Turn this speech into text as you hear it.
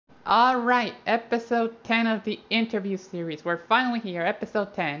Alright, episode 10 of the interview series. We're finally here,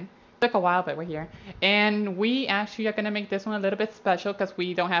 episode 10. Took a while, but we're here. And we actually are going to make this one a little bit special because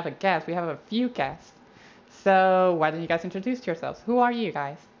we don't have a guest. We have a few guests. So, why don't you guys introduce yourselves? Who are you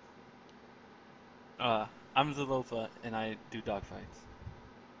guys? I'm Zalopa and I do dogfights.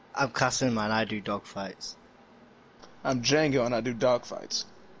 I'm Kasim and I do dogfights. I'm Django and I do dogfights.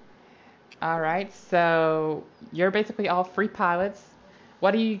 Alright, so you're basically all free pilots.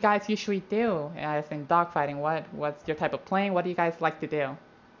 What do you guys usually do as in dogfighting? What's your type of playing? What do you guys like to do?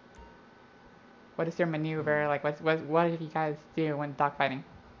 What is your maneuver? Like, what do you guys do when dogfighting?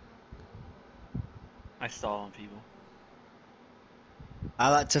 I stall on people. I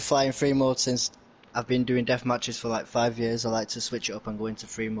like to fly in free mode since I've been doing death matches for like 5 years. I like to switch it up and go into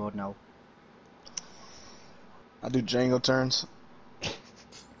free mode now. I do Django turns.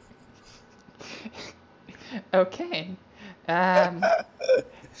 Okay.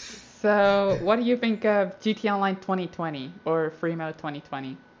 So, what do you think of GT Online 2020 or Free Mode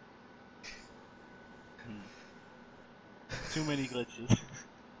 2020? Too many glitches.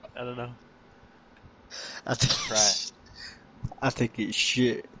 I don't know. I think Trash. I think it's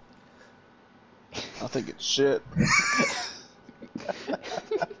shit. I think it's shit.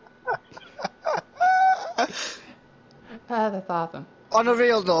 That's awesome. On the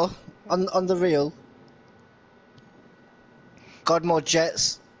real though, on the real, God mode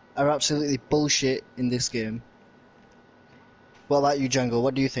jets are absolutely bullshit in this game. What about you, Django?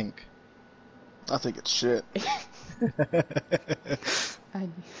 What do you think? I think it's shit.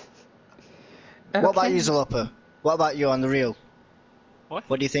 What about you, Zalopa? What about you on the real? What?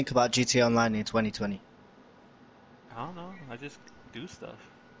 What do you think about GT Online in 2020? I don't know. I just do stuff.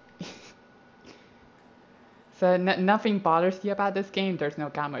 So nothing bothers you about this game? There's no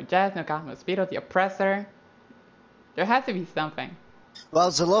God mode Jazz, no God mode Speedo, the Oppressor. There has to be something. Well,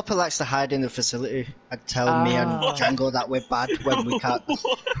 Zalopa likes to hide in the facility and tell me and Django that we're bad when we can't.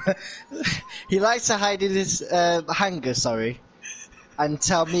 He likes to hide in his hangar, and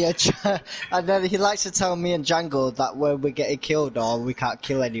tell me and then he likes to tell me and Django that when we're getting killed or we can't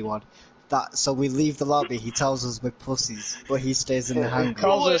kill anyone, that so we leave the lobby. He tells us we're pussies, but he stays in the hangar.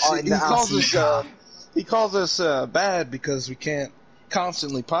 He calls us bad because we can't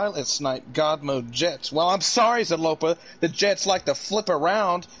constantly pilot snipe God mode jets. Well, I'm sorry, Zalopa. The jets like to flip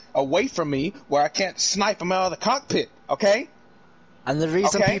around away from me where I can't snipe them out of the cockpit, okay? And the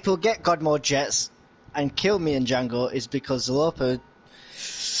reason people get God mode jets and kill me and Django is because Zalopa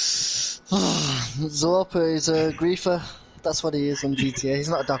is a griefer. That's what he is on GTA. He's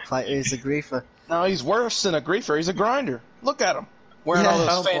not a dogfighter, he's a griefer. No, he's worse than a griefer. He's a grinder. Look at him. Wearing all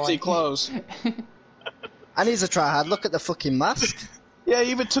those fancy clothes. And he's a tryhard. Look at the fucking mask. Yeah,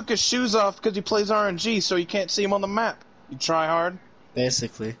 he even took his shoes off because he plays RNG so you can't see him on the map. You try hard.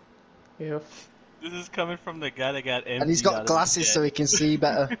 Basically. Ew. This is coming from the guy that got emptied. And he's got glasses so he can see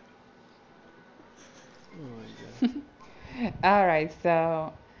better. Oh my god. Alright,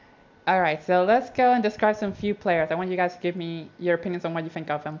 so let's go and describe some few players. I want you guys to give me your opinions on what you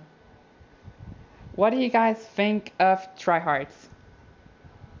think of them. What do you guys think of tryhards?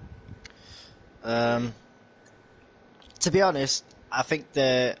 To be honest, I think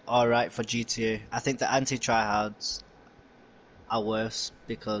they're alright for GTA. I think the anti-tryhards are worse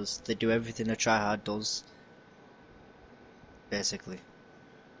because they do everything a tryhard does. Basically.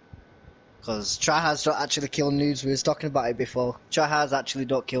 Because tryhards don't actually kill noobs. We was talking about it before. Tryhards actually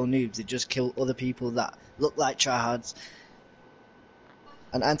don't kill noobs. They just kill other people that look like tryhards.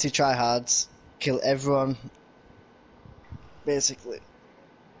 And anti-tryhards kill everyone. Basically.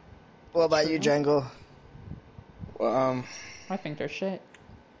 What about you, Django? I think they're shit.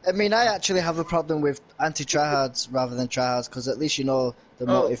 I mean, I actually have a problem with anti-tryhards rather than tryhards because at least you know the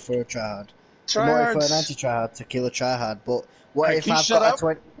motive for a tryhard. The motive for an anti-tryhard to kill a tryhard. But what if I've got a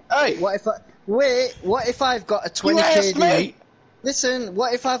 20? Hey! What if I've got a 20 You asked KD? me! Listen,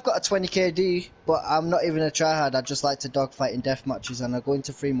 what if I've got a 20 KD, but I'm not even a tryhard? I just like to dogfight in death matches, and I go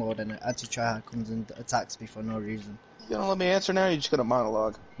into free mode, and an anti-tryhard comes and attacks me for no reason. You gonna let me answer now? Or you just gonna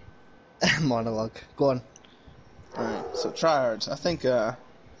monologue? Monologue. Go on. Alright, so tryhards. I think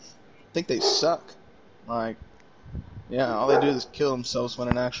they suck. Like, yeah, all they do is kill themselves when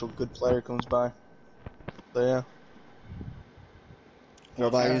an actual good player comes by. So yeah. What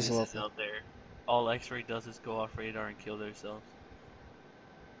about you, Out Zalopa? there. All X-Ray does is go off radar and kill themselves.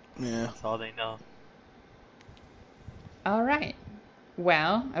 Yeah. That's all they know. Alright.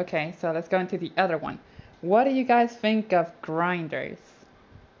 Well, okay, so let's go into the other one. What do you guys think of grinders?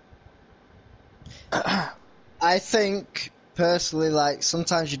 I think personally, like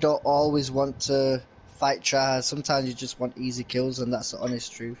sometimes you don't always want to fight tryhards. Sometimes you just want easy kills, and that's the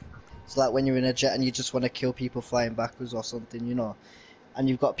honest truth. It's like when you're in a jet and you just want to kill people flying backwards or something, you know. And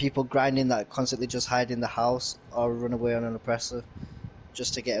you've got people grinding that constantly just hide in the house or run away on an oppressor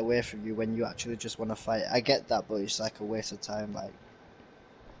just to get away from you when you actually just want to fight. I get that, but it's like a waste of time. Like,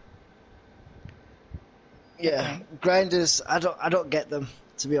 yeah, Okay. grinders. I don't get them,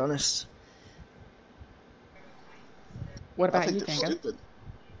 to be honest. What I about think you, they're Tango? stupid.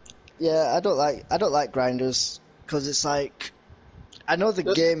 Yeah, I don't like grinders because it's like I know the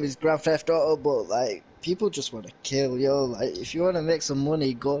Good. game is Grand Theft Auto, but like people just want to kill, yo. Like if you want to make some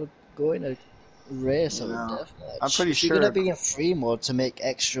money, go in a race You or a know, I'm deathmatch. pretty If you're gonna sure. be in free mode to make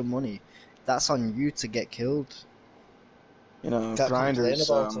extra money, that's on you to get killed. You know, Can't complain grinders.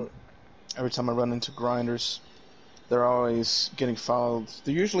 about it. Every time I run into grinders, they're always getting followed.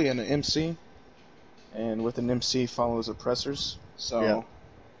 They're usually in an MC, and with an MC follows oppressors. Yeah. So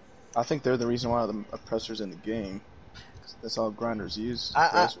I think they're the reason why the oppressors in the game. 'Cause that's all grinders use,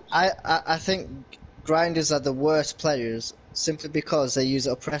 oppressors. I think grinders are the worst players simply because they use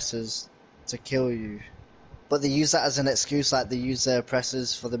oppressors to kill you. But they use that as an excuse, like they use their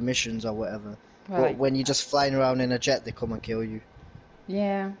oppressors for the missions or whatever. Well, But like, when you're just flying around in a jet, they come and kill you.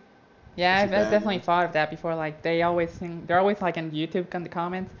 yeah. Yeah, If I've you're bad, definitely yeah. thought of that before. Like, they're always like in YouTube in the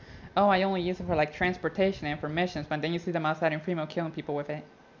comments, oh, I only use it for like transportation and for missions, but then you see them outside in free mode killing people with it.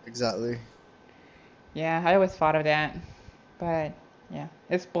 Exactly. Yeah, I always thought of that. But, yeah,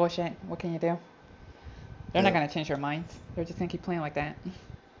 it's bullshit. What can you do? They're not Yeah. gonna change their minds. They're just gonna keep playing like that.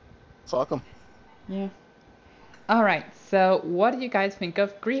 Fuck them. Yeah. Alright, so what do you guys think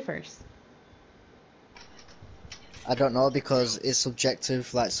of griefers? I don't know because it's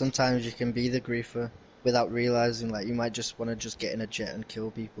subjective. Like sometimes you can be the griefer without realizing. Like you might just want to just get in a jet and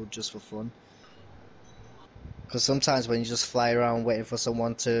kill people just for fun. Because sometimes when you just fly around waiting for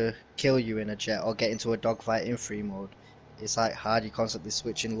someone to kill you in a jet or get into a dogfight in free mode, it's like hard. You're constantly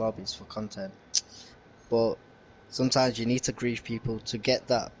switching lobbies for content. But sometimes you need to grief people to get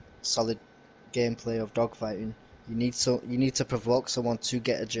that solid gameplay of dogfighting. You need to provoke someone to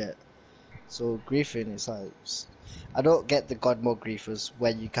get a jet. So griefing is like I don't get the god mode griefers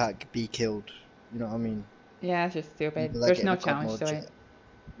where you can't be killed. You know what I mean? Yeah, it's just stupid. People that There's get in no a god challenge mode to it. jet.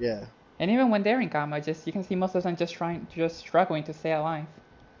 Yeah. And even when they're in combat, just you can see most of them just struggling to stay alive.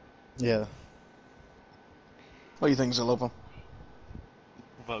 Yeah. What do you think, Zalopa?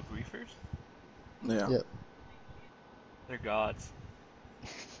 About griefers? Yeah. Yep. They're gods.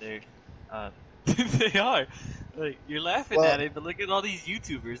 They're, they are. Like, you're laughing Well, at it, but look at all these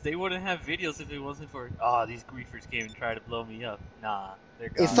YouTubers. They wouldn't have videos if it wasn't for, these griefers came and tried to blow me up. Nah, they're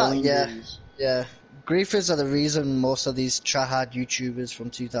in gods. fact, Million yeah, views. yeah. Griefers are the reason most of these tryhard YouTubers from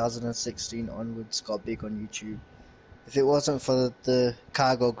 2016 onwards got big on YouTube. If it wasn't for the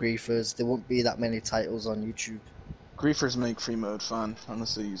cargo griefers, there wouldn't be that many titles on YouTube. Griefers make free mode fun,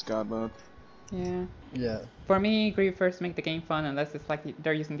 unless they use god mode. Yeah. Yeah. For me, griefers make the game fun unless it's like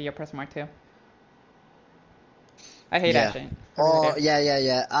they're using the oppressor mark too. I hate Yeah. that shit. I really Oh,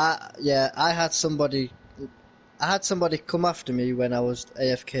 do. yeah. I had somebody come after me when I was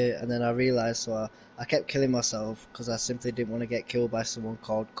AFK, and then I realized, so I kept killing myself because I simply didn't want to get killed by someone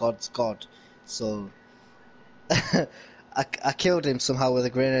called God's God. So I killed him somehow with a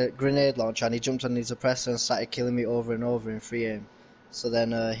grenade launcher, and he jumped on his oppressor and started killing me over and over in free aim. So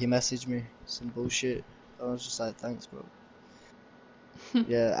then he messaged me some bullshit. I was just like, thanks, bro.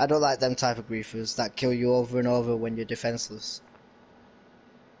 Yeah, I don't like them type of griefers that kill you over and over when you're defenseless.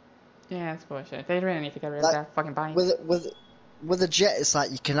 Yeah, it's bullshit. They really need to get rid of Like that fucking bind. with a jet, it's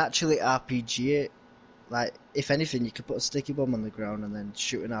like you can actually RPG it. Like if anything, you could put a sticky bomb on the ground and then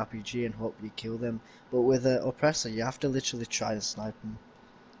shoot an RPG and hope you kill them. But with an oppressor, you have to literally try and snipe them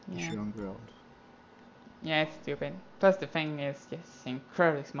if Yeah. you're on ground. Yeah, it's stupid. Plus the thing is just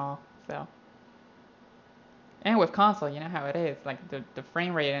incredibly small, so. And with console, you know how it is. Like the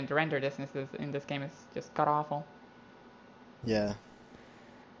frame rate and the render distances in this game is just god awful. Yeah.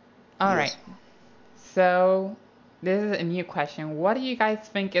 Alright. So this is a new question. What do you guys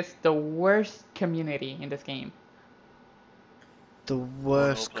think is the worst community in this game? The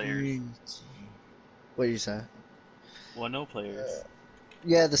worst players. community. What do you say? 1-0 players.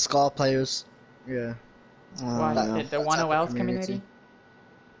 Yeah, the Scar players. Yeah. What, That- the that type 1 of OL's community?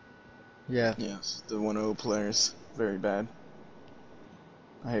 Yeah. Yes, the 1-0 players. Very bad.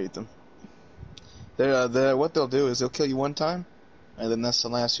 I hate them. They're what they'll do is they'll kill you one time, and then that's the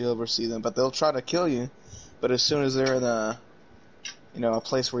last you'll ever see them. But they'll try to kill you, but as soon as they're in a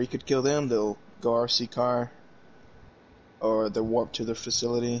place where you could kill them, they'll go RC car, or they'll warp to their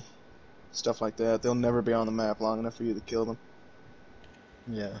facility, stuff like that. They'll never be on the map long enough for you to kill them.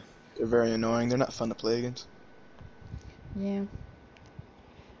 Yeah. They're very annoying. They're not fun to play against. Yeah.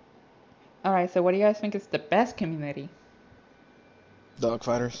 Alright, so what do you guys think is the best community?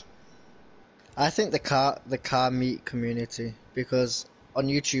 Dogfighters. I think the car meet community, because on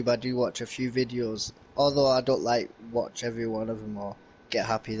YouTube I do watch a few videos, although I don't like watch every one of them or get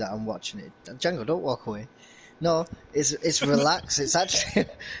happy that I'm watching it. Django, don't walk away. No, it's relaxed. It's actually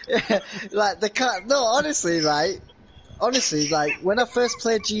like the car. No, honestly, right? Honestly, like when I first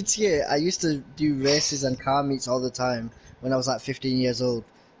played GTA, I used to do races and car meets all the time when I was like 15 years old.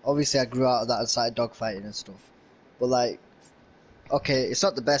 Obviously, I grew out of that and started dogfighting and stuff. But like, okay, it's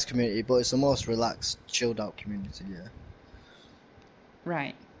not the best community, but it's the most relaxed, chilled out community. Yeah,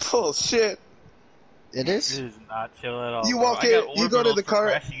 Right. Bullshit. it It is. is not chill at all. You bro. walk I got in, you go to orbitaled the for car.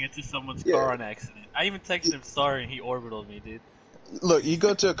 crashing into someone's Yeah. car on accident. I even texted him sorry and he orbitaled me, dude. Look, you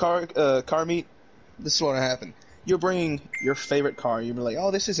go to a car meet. This is what happened. You're bringing your favorite car. You're like, oh,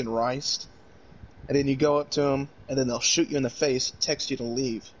 this isn't riced. And then you go up to them, and then they'll shoot you in the face, text you to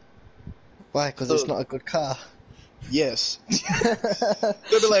leave. Why? Because So- it's not a good car. Yes.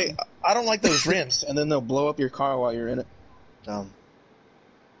 They'll be like, I don't like those rims, and then they'll blow up your car while you're in it. Damn.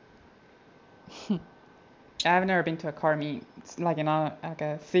 I've never been to a car meet. It's like like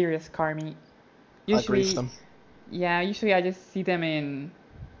a serious car meet. I grief them. Yeah, usually I just see them in.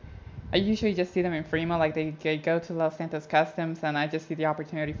 I usually just see them in Fremont, like they go to Los Santos Customs, and I just see the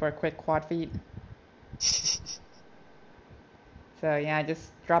opportunity for a quick quad feed. So yeah, I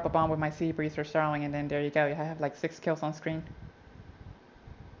just drop a bomb with my Sea Breeze or Starling, and then there you go. I have like 6 kills on screen.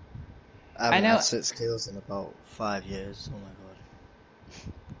 I haven't know- had 6 kills in about 5 years. Oh my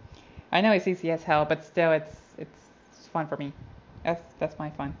god. I know it's easy as hell, but still, it's fun for me. That's my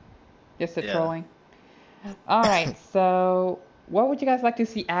fun. Just the Yeah. trolling. All right, so what would you guys like to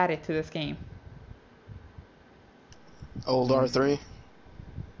see added to this game? Old R3.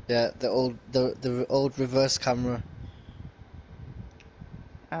 Yeah, the old reverse camera,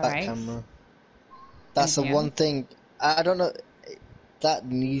 All back right. camera. That's the Anything one else? thing I don't know. That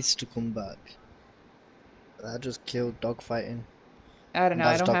needs to come back. I just killed dogfighting. I don't know.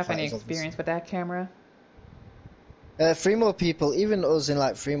 I That's don't have any Dogfighters, experience with that camera. Free mode people, even us in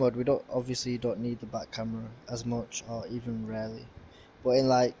like free mode, we don't need the back camera as much, or even rarely. But in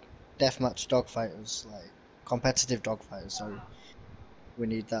like deathmatch dogfighters, like competitive dogfighters, sorry, we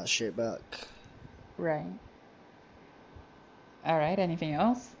need that shit back. Right. All right. Anything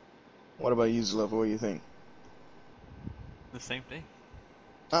else? What about you, Zlova? What do you think? The same thing.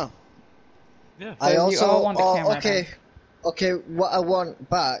 Oh. Yeah. I So you also all want the camera okay, back. okay. What I want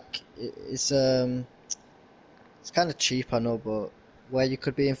back is it's kind of cheap, I know, but where you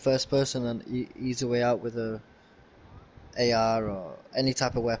could be in first person and ease your way out with a AR or any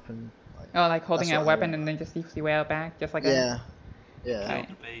type of weapon. Like, Oh, like holding that's a what I weapon want. and then just ease your way out back, just like Yeah, that. yeah, Right.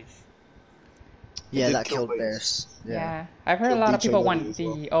 The base. yeah. did That kill killed base. Bears. Yeah. Yeah. I've heard a Killed lot of people BJW want as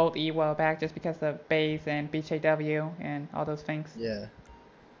well. the old EWO back just because of base and BJW and all those things. Yeah.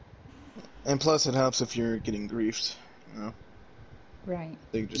 And plus, it helps if you're getting griefed. You know, Right.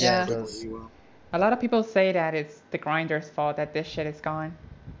 they just Yeah. click what you will. A lot of people say that it's the grinder's fault that this shit is gone.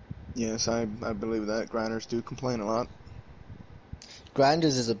 Yes, I believe that. Grinders do complain a lot.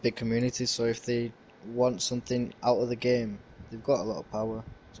 Grinders is a big community, so if they want something out of the game, they've got a lot of power,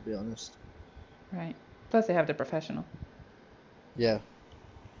 to be honest. Right. Plus they have the professional. Yeah.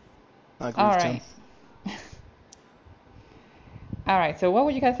 I griefed All him. right. All right. So what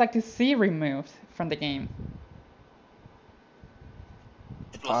would you guys like to see removed from the game?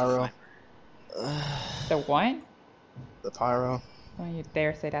 Pyro. The what? The pyro. Don't you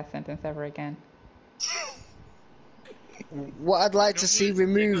dare say that sentence ever again. What I'd like to Don't see use- they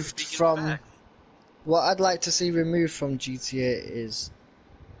go removed speaking from facts. what I'd like to see removed from GTA is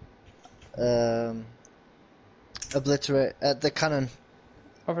obliterate the cannon.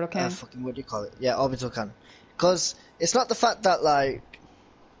 Orbital cannon? Fucking what do you call it? Yeah, orbital cannon. Because it's not the fact that like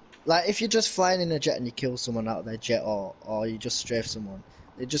if you're just flying in a jet and you kill someone out of their jet, or you just strafe someone,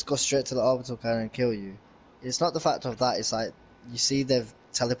 they just go straight to the orbital cannon and kill you. It's not the fact of that. It's like you see they've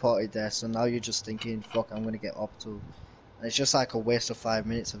teleported there, so now you're just thinking, fuck, I'm gonna get orbital. And it's just like a waste of 5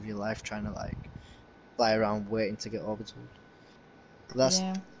 minutes of your life trying to like fly around waiting to get orbital. That's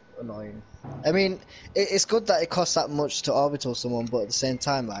Yeah. annoying. I mean, it's good that it costs that much to orbital someone, but at the same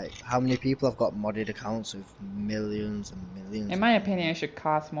time, like, how many people have got modded accounts with millions and millions? In my opinion, it should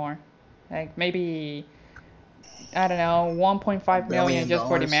cost more. Like maybe, I don't know, 1.5 million just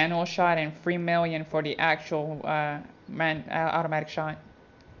for the $1 billion. manual shot and 3 million for the actual automatic shot.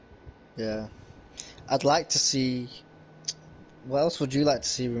 Yeah. I'd like to see. What else would you like to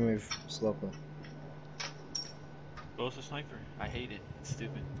see removed, Sloper? Ghost of Sniper. I hate it. It's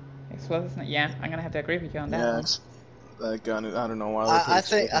stupid. Explosive. Yeah, I'm gonna have to agree with you on that Yeah, one. that gun. I don't know why. I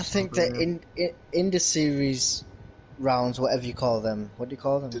think that in the series rounds, whatever you call them, what do you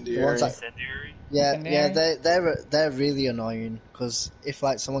call them? The ones Incendiary. that Incendiary. yeah, Incendiary. they're really annoying because if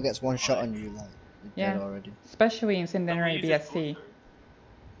like someone gets one shot Why? on you, like you're Yeah, dead already. especially Someone Incendiary uses BSC. booster.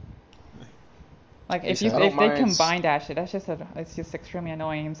 Like You said? I don't if they mind. combine that shit, it's just extremely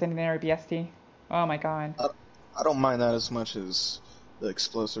annoying. Incendiary BST. Oh my god. I don't mind that as much as the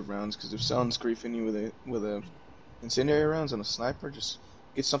explosive rounds, because if someone's griefing you with a incendiary rounds and a sniper, just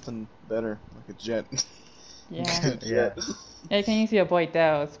get something better, like a jet. Yeah. Good Yeah. jet. Yeah, you can easily avoid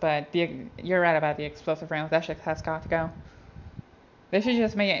those, but you're right about the explosive rounds. That shit has got to go. They should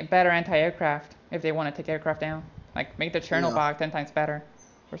just make it better anti-aircraft if they want to take aircraft down. Like make the Yeah. Chernobog 10 times better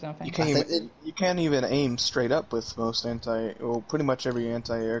or something. You I can't think even you can't even aim straight up with most well, pretty much every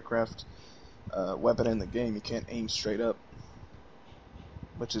anti-aircraft weapon in the game. You can't aim straight up,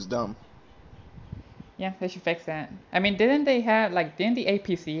 which is dumb. Yeah, they should fix that. I mean, didn't the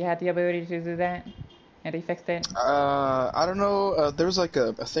APC had the ability to do that? And they fixed it? I don't know. There's like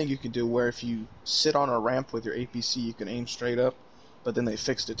a thing you can do where if you sit on a ramp with your APC, you can aim straight up. But then they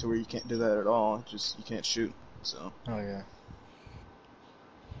fixed it to where you can't do that at all. Just you can't shoot. So Oh yeah.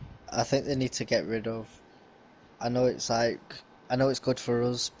 I think they need to get rid of. I know it's good for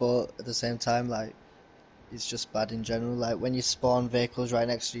us, but at the same time, like it's just bad in general. Like when you spawn vehicles right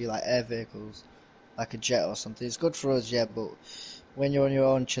next to you, like air vehicles, like a jet or something, it's good for us, yeah. But when you're on your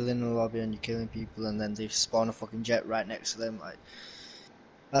own, chilling in the lobby and you're killing people, and then they spawn a fucking jet right next to them, like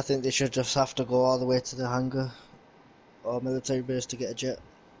I think they should just have to go all the way to the hangar or military base to get a jet.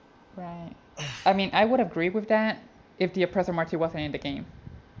 Right. I mean, I would agree with that if the Oppressor Mark II wasn't in the game.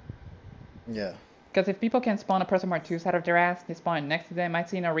 Yeah. Because if people can spawn Oppressor Mark IIs out of their ass, they spawn it next to them, I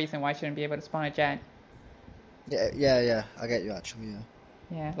see no reason why I shouldn't be able to spawn a jet. Yeah. I get you actually. Yeah.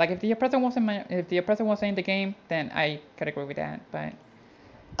 Yeah, like if the Oppressor wasn't in the game, then I could agree with that. But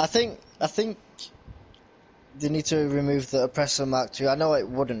I think they need to remove the Oppressor Mark II. I know it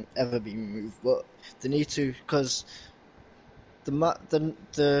wouldn't ever be removed, but they need to because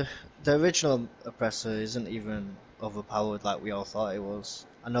the original Oppressor isn't even overpowered like we all thought it was.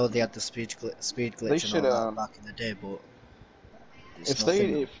 I know they had the speed they glitch and should all that back in the day, but it's if they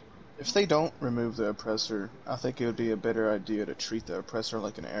nothing. if they don't remove the oppressor, I think it would be a better idea to treat the oppressor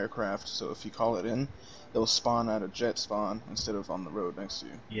like an aircraft. So if you call it in, it'll spawn at a jet spawn instead of on the road next to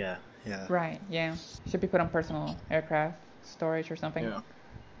you. Yeah. right, yeah, should be put on personal aircraft storage or something. Yeah.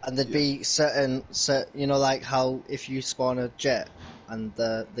 And there'd be certain, you know, like how if you spawn a jet and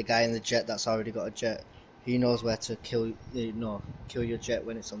the guy in the jet that's already got a jet, he knows where to kill your jet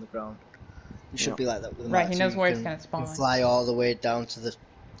when it's on the ground. It should Yeah. be like that with the Right, Mark he II. knows where it's You gonna can spawn. fly all the way down to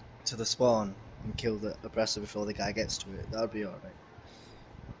the spawn and kill the oppressor before the guy gets to it. That would be alright.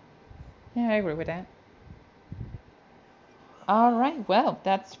 Yeah, I agree with that. All right, well,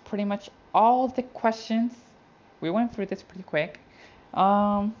 that's pretty much all the questions. We went through this pretty quick.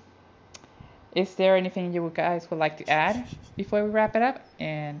 Um, is there anything you guys would like to add before we wrap it up?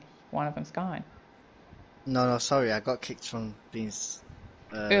 And one of them's gone. No, sorry, I got kicked from being Oof.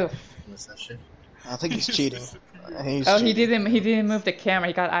 in the session. I think he's cheating. He's Oh, cheating. he didn't move the camera.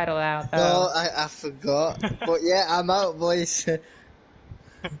 He got idle out. No, Oh, I forgot. But yeah, I'm out, boys.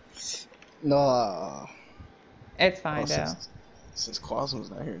 No. it's fine Well, though. since Quasum's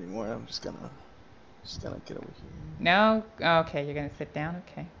not here anymore, I'm just gonna get away here. No? Okay, you're gonna sit down?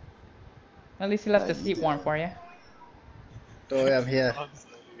 Okay. At least he left the seat warm for you. Don't worry, I'm here. I'm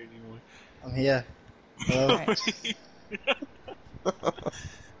not here anymore. I'm here. Hello. Alright.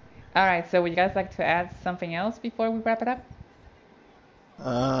 Alright, so would you guys like to add something else before we wrap it up?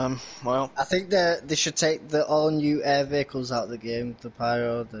 Well, I think that they should take the all new air vehicles out of the game. The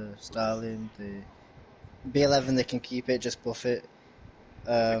Pyro, the Starling, the B11. They can keep it, just buff it.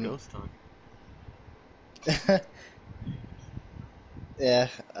 The ghost dog. Yeah.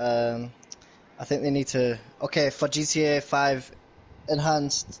 I think they need to. Okay, for GTA 5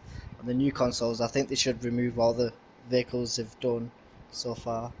 enhanced on the new consoles, I think they should remove all the vehicles they've done so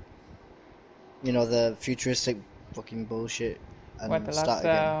far. You know, the futuristic fucking bullshit. And What, the start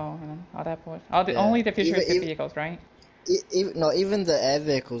again. Luxo and all that bullshit? Oh, Yeah. only the futuristic Even- vehicles, right? Even the air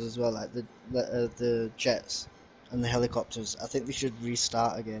vehicles as well, like the jets and the helicopters. I think they should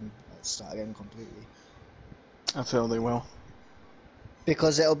restart again, start again completely. I feel they will.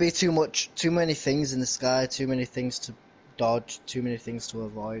 Because it'll be too many things in the sky, too many things to dodge, too many things to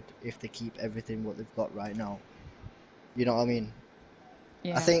avoid if they keep everything what they've got right now. You know what I mean?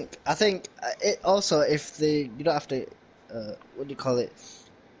 Yeah. I think it also if you don't have to what do you call it,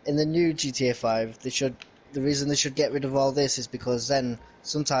 in the new GTA 5 the reason they should get rid of all this is because then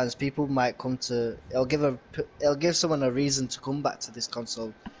sometimes people might come to. It'll give someone a reason to come back to this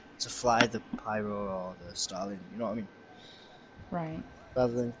console to fly the Pyro or the Starling. You know what I mean? Right.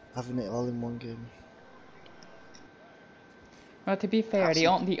 Rather than having it all in one game. Well, to be fair, the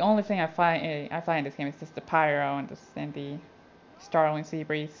only thing I find in this game is just the Pyro and the Starling Sea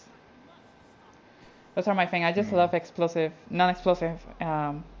Breeze. Those are my thing. I just love non-explosive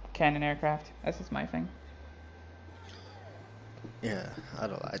cannon aircraft. That's just my thing. Yeah, I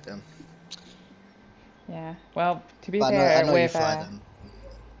don't like them. Yeah. Well, to be But fair, I know you with fly them.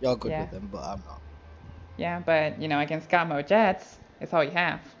 You're good yeah. with them, but I'm not. Yeah, but you know, against God mode jets, it's all you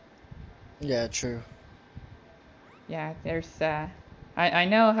have. Yeah, true. Yeah, there's I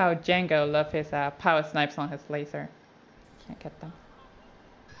know how Django loves his power snipes on his laser. Can't get them.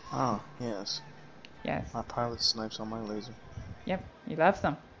 Oh, yes. Yes. My pilot snipes on my laser. Yep, he loves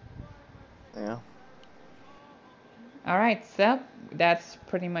them. Yeah. Alright, so that's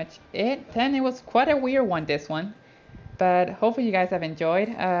pretty much it. Then it was quite a weird one, this one. But hopefully you guys have enjoyed.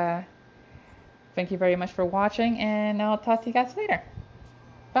 Thank you very much for watching, and I'll talk to you guys later.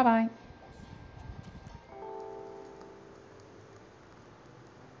 Bye-bye.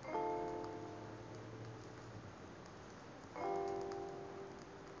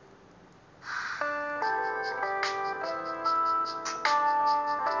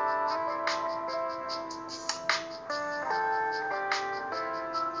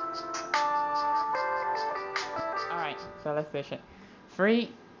 So let's finish it.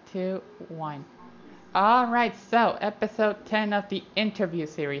 3, 2, 1. Alright, so episode 10 of the interview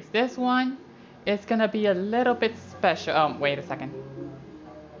series. This one is gonna be a little bit special. Oh, wait a second.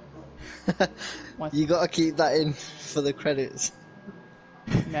 You gotta keep that in for the credits.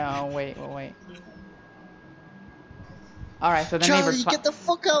 No, wait. Alright, so the Charlie, neighbor's get the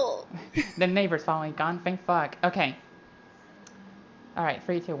fuck out! The neighbor's finally gone, thank fuck. Okay. Alright,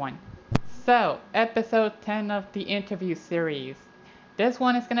 3, 2, 1. So, episode 10 of the interview series. This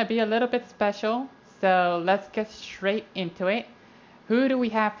one is going to be a little bit special, so let's get straight into it. Who do we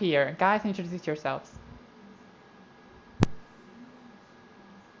have here? Guys, introduce yourselves.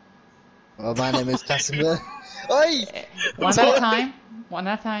 Well, my name is Casimir. Oi! One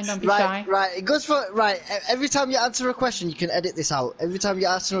at a time, don't be shy. Right, it goes for, every time you answer a question, you can edit this out. Every time you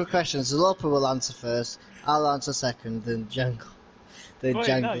answer a question, Zalopa will answer first, I'll answer second, then Django. Wait,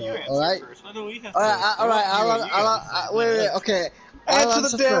 Django, no, you alright? first. Why don't we have Alright, wait, okay. I'll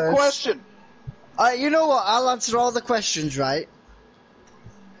Answer the damn first. question! Alright, you know what, I'll answer all the questions, right?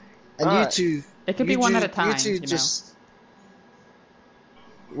 And Alright. you two... It could be one at a time, You two you know. just...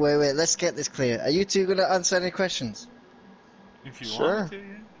 Wait, let's get this clear. Are you two gonna answer any questions? If you Sure. want to,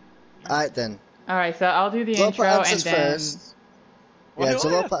 yeah. Alright then. Alright, so I'll do the Zalopa intro answers and then... first. Why Yeah, do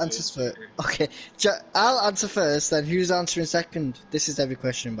I have Zalopa to? answers first. Okay, I'll answer first, then who's answering second? This is every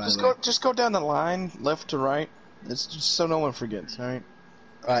question, by the way. Just go down the line, left to right. It's just so no one forgets, alright?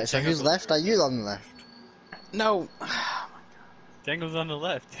 Alright, so who's left? Are you on the left? No, Django's on the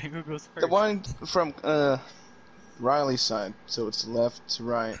left. Django goes first. the one from Riley's side, so it's left to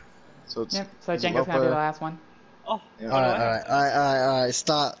right. So it's Yep, so Django's going to be the last one. Oh, Yeah. what do I have to do? Alright,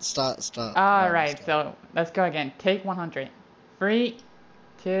 start. Alright, so let's go again. Take 100. 3,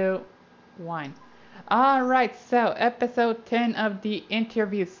 2, 1. Alright, so episode 10 of the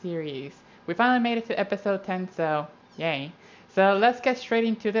interview series. We finally made it to episode 10, so yay. So let's get straight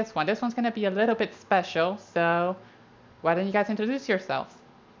into this one. This one's going to be a little bit special, so why don't you guys introduce yourselves?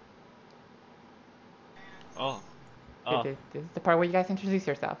 Oh. This is the part where you guys introduce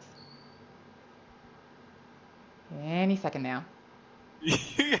yourselves. Any second now. You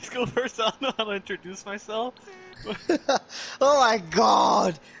guys go first. I don't know how to introduce myself. Oh my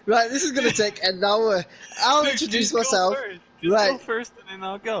god! Right, this is gonna take an hour. I'll Dude, introduce just go myself. first. Just Right. go first and then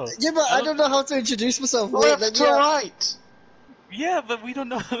I'll go. Yeah, but I don't know how to introduce myself. Wait, left let to me right! Yeah, but we don't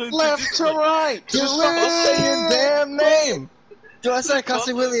know how to Left introduce to myself. right! Just fucking say your damn name! Do I say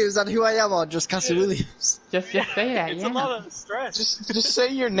Cassie Williams and who I am, or just Cassie Williams? Just say that, It's yeah. a lot of stress. Just say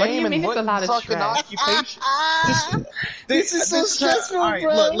your What do you name mean and it's what a lot of fucking stress? occupation. This is so stressful, Alright,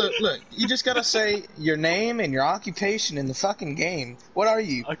 bro. look. You just gotta say your name and your occupation in the fucking game. What are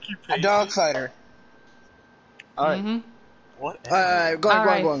you? A Occupation. dogfighter. Alright. Mm-hmm. What? Alright, go on.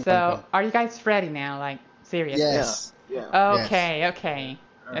 Alright, so are you guys ready now? Like, seriously? Yes. Yeah. Okay.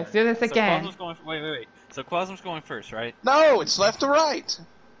 Let's do this again. So Quasm's going, wait. So Quasm's going first, right? No, it's left to right.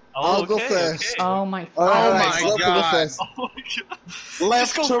 I'll go first. Okay. Oh my Alright, my Zalopa, go God. first. Oh my god.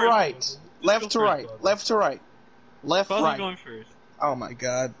 Left go to first. right. Left to go right. first. Left to right. Left Quasm's right. going first. Oh my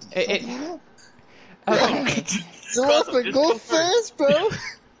god. Okay. Zalopa, go first, bro.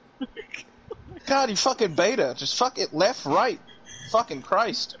 God, you fucking beta. Just fuck it left, right. fucking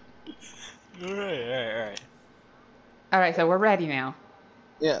Christ. Alright. All right, so we're ready now.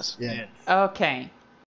 Yes. Yeah. Okay.